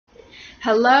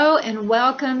Hello and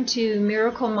welcome to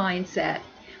Miracle Mindset,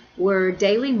 where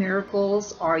daily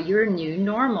miracles are your new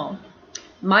normal.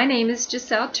 My name is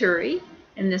Giselle Turi,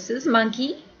 and this is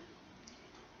Monkey.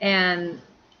 And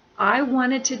I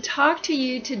wanted to talk to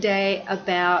you today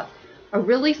about a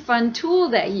really fun tool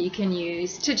that you can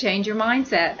use to change your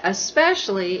mindset,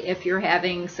 especially if you're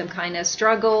having some kind of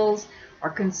struggles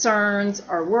or concerns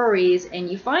or worries,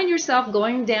 and you find yourself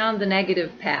going down the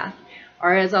negative path,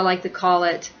 or as I like to call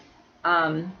it,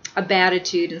 a bad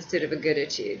attitude instead of a good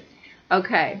attitude.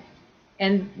 Okay,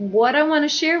 and what I want to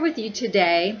share with you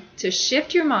today to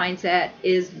shift your mindset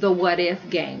is the what if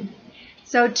game.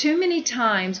 So too many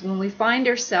times when we find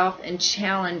ourselves in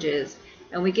challenges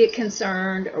and we get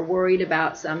concerned or worried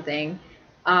about something,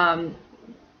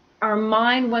 our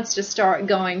mind wants to start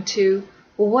going to,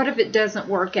 well, what if it doesn't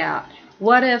work out?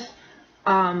 What if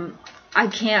I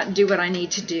can't do what I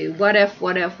need to do? What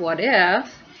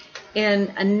if?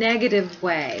 In a negative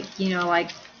way,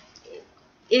 like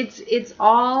it's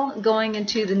all going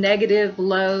into the negative,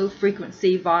 low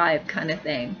frequency vibe kind of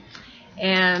thing.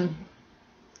 And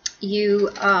you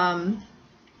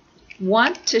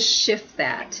want to shift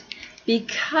that,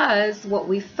 because what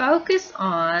we focus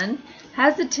on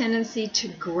has a tendency to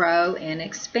grow and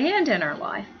expand in our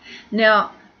life.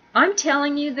 Now, I'm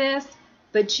telling you this,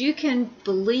 but you can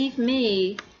believe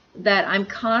me that I'm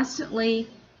constantly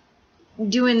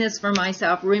doing this for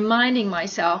myself, reminding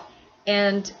myself,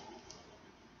 and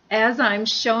as I'm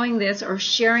showing this or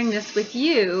sharing this with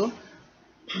you,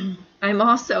 I'm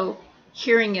also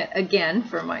hearing it again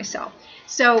for myself.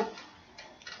 So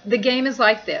the game is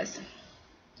like this.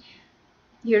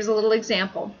 Here's a little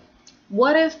example.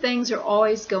 What if things are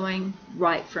always going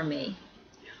right for me?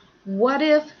 What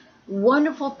if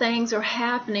wonderful things are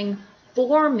happening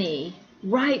for me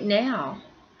right now?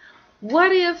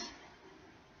 What if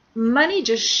money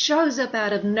just shows up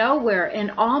out of nowhere and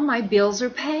all my bills are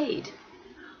paid?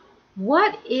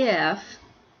 What if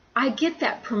I get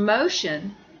that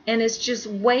promotion and it's just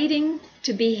waiting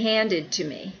to be handed to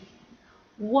me?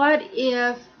 What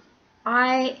if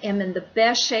I am in the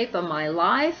best shape of my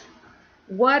life?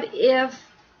 What if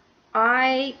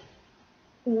I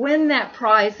win that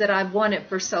prize that I've wanted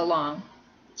for so long?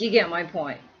 Do you get my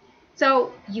point?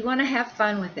 So you want to have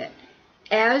fun with it.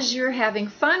 As you're having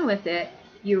fun with it,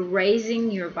 you're raising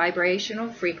your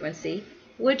vibrational frequency,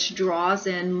 which draws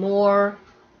in more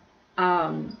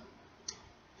fun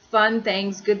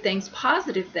things, good things,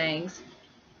 positive things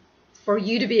for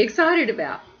you to be excited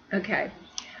about. Okay,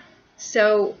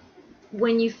 so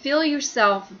when you feel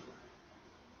yourself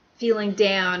feeling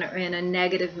down or in a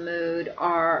negative mood,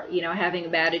 or having a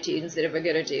bad attitude instead of a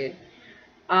good attitude,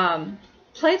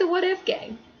 play the what if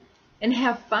game and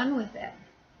have fun with it.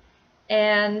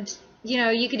 And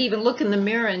you could even look in the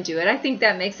mirror and do it. I think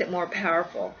that makes it more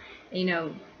powerful.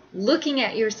 Looking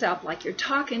at yourself like you're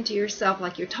talking to yourself,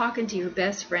 like you're talking to your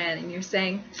best friend, and you're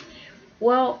saying,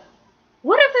 well,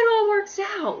 what if it all works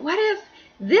out? What if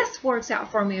this works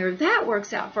out for me, or that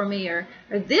works out for me, or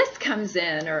this comes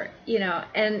in, or,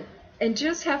 and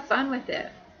just have fun with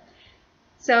it.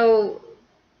 So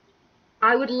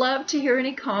I would love to hear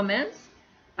any comments.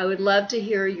 I would love to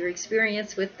hear your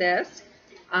experience with this.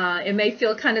 It may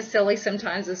feel kind of silly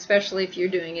sometimes, especially if you're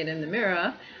doing it in the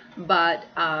mirror, but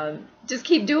just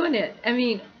keep doing it. I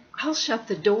mean, I'll shut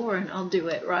the door and I'll do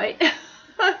it, right?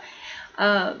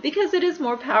 Because it is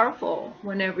more powerful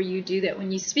whenever you do that.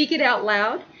 When you speak it out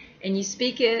loud and you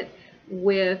speak it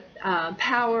with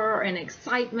power and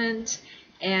excitement,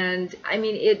 and I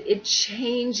mean, it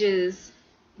changes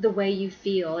the way you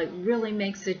feel. It really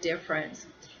makes a difference.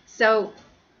 So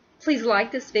please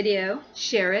like this video,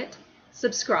 share it,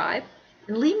 subscribe,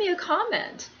 and leave me a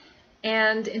comment.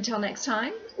 And until next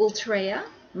time, Ultreya,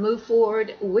 move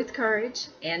forward with courage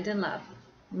and in love.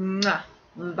 Mwah.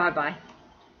 Bye-bye.